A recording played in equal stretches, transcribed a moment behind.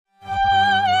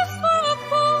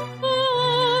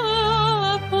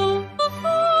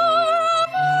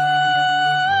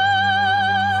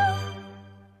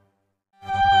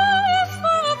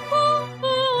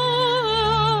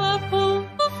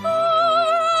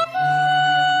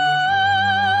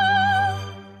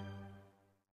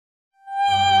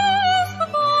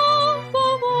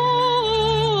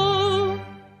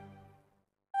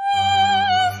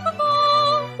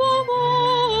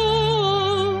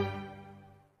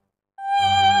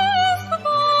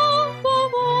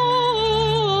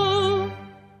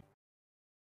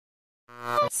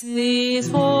C is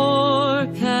for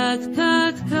cat,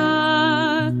 cat,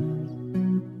 cat.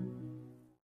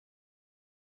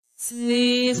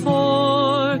 C is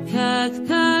for cat,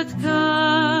 cat,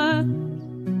 cat.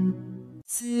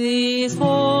 C is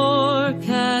for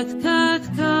cat, cat,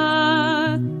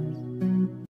 cat.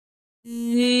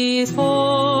 D is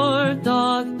for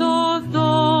dog, dog,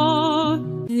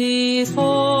 dog. D is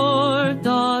for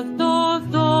dog,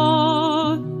 dog,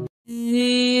 dog.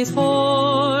 D is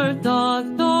for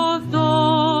dog, dog,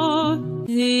 dog.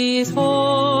 D is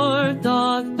for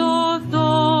dog, dog,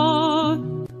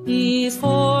 dog. E is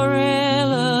for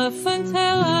elephant,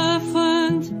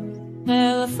 elephant,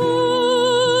 elephant.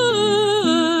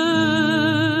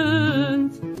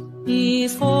 E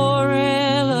is for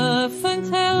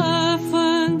elephant,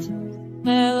 elephant,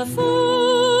 elephant.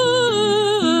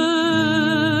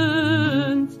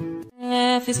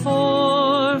 F is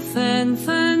for fen,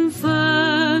 fen,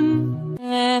 fen.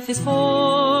 F is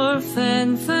for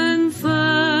fen, fen,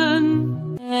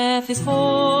 fen. F is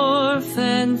for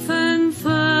fen, fen,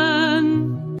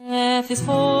 fen. F is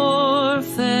for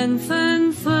fen,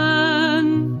 fen,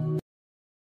 fen.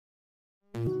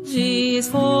 G is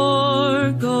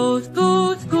for goat,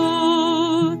 goat,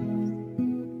 goat.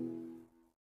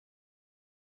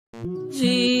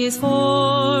 G is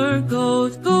for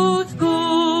goat, goat,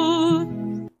 goat.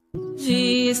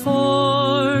 G is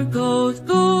for goat,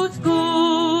 goat,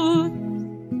 goat.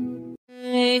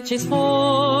 H is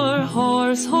for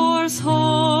horse, horse,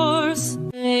 horse.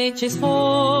 H is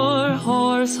for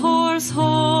horse, horse,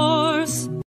 horse.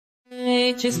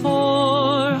 H is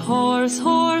for horse,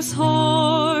 horse,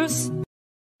 horse.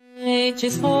 H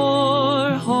is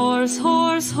for horse,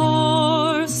 horse,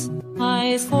 horse. I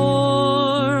is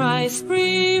for ice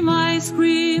cream, ice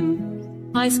cream,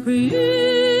 ice cream.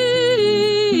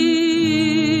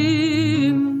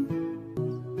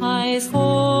 I is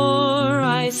for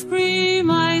ice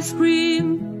cream, ice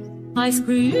cream, ice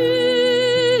cream.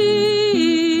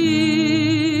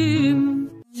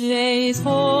 J is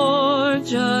for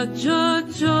jug, jug,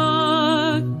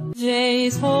 jug. J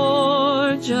is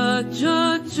for jug,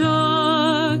 jug,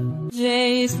 jug.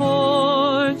 J is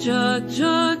for jug,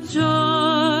 jug,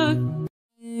 jug.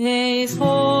 A is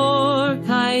for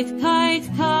kite, kite,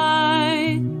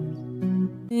 kite.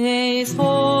 A is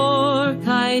for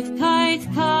kite, kite,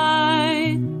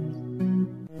 kite.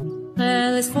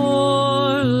 L is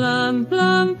for lump,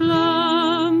 lump,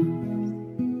 lump.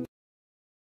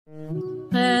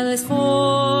 L is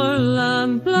for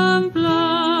lump, lump,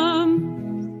 lump.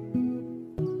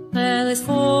 L is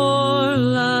for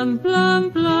lump,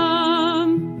 lump,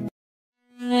 lump.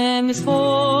 M is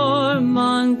for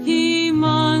monkey,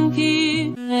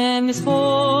 monkey. M is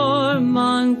for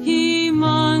monkey,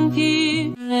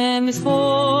 monkey. M is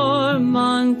for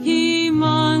monkey,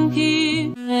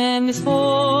 monkey. M is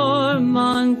for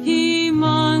monkey,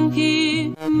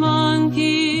 monkey,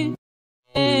 monkey.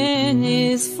 N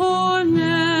is for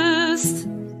nest,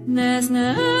 nest,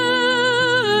 nest.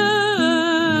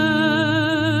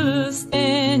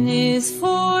 N is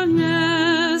for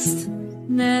nest,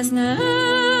 nest, nest.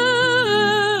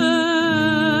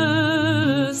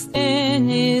 N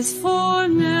is for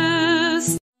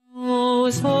nest. O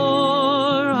is for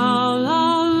owl,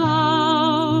 owl,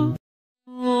 owl.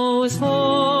 O is for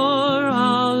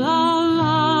owl, owl,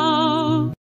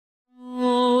 owl.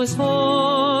 O is for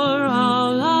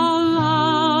owl, owl,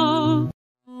 owl.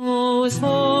 O is for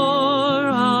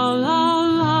owl,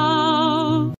 owl,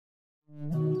 owl.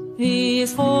 P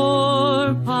is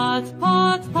for pot,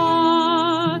 pot,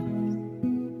 pot.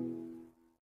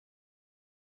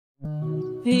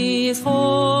 P is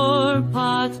for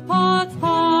pot, pot,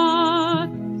 pot.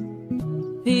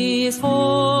 P is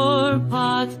for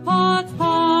pot, pot,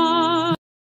 pot.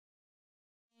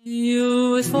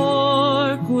 U is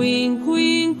for queen,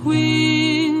 queen,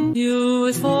 queen. U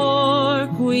is for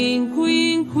queen,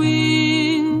 queen,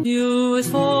 queen. U is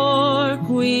for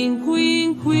queen,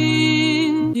 queen,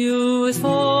 queen. U is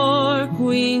for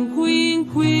queen, queen,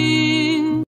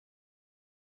 queen.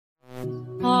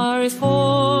 R is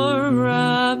for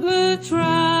rabbit,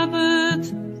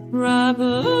 rabbit,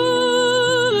 rabbit.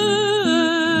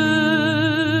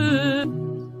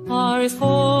 R is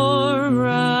for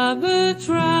rabbit,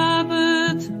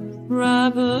 rabbit,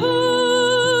 rabbit.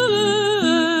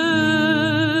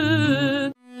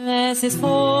 S is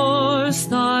for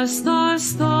star, star,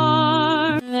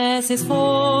 star. S is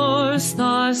for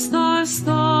star, star,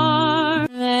 star.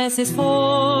 S is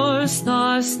for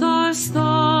star, star,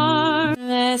 star.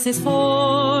 S is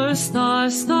for star,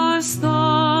 star,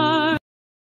 star.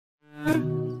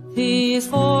 T is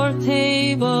for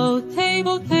table,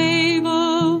 table,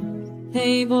 table,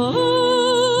 table.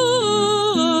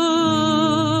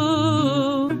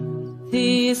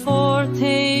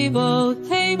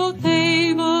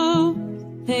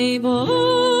 table.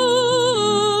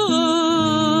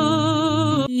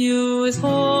 U is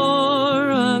for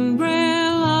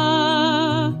umbrella.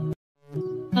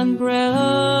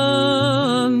 Umbrella,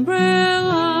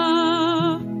 umbrella.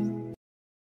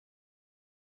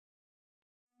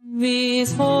 V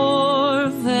is for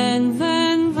van,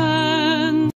 van,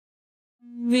 van.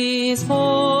 V is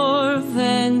for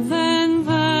van, van,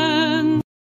 van.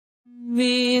 V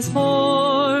is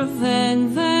for van,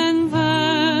 van, van.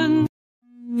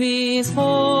 V is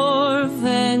for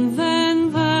van,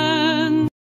 van, van.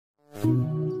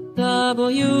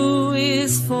 W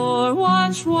is for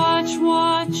watch, watch,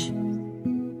 watch.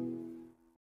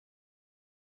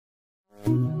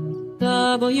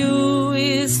 W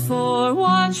is for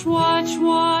watch, watch,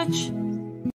 watch.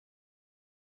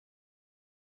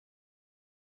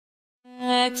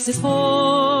 X is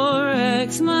for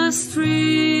Xmas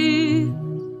tree.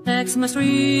 Xmas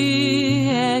tree,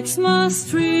 Xmas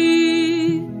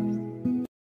tree.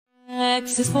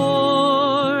 X is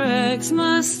for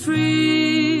Xmas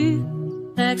tree.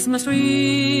 Xmas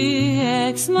tree,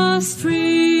 Xmas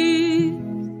tree.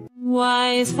 Y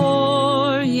is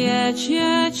for yetch,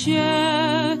 yetch,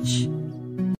 yetch.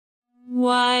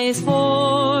 Y is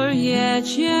for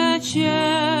yetch, yetch,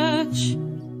 yetch.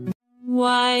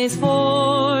 Y is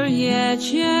for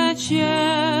yetch, yetch,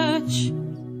 yetch.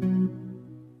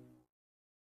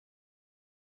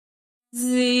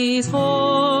 Z is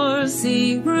for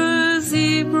zebra,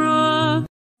 zebra.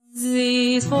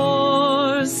 Z is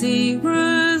for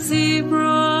zebra,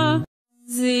 zebra.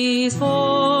 Z is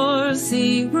for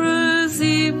zebra,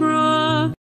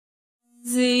 zebra.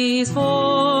 Z is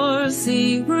for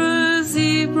zebra.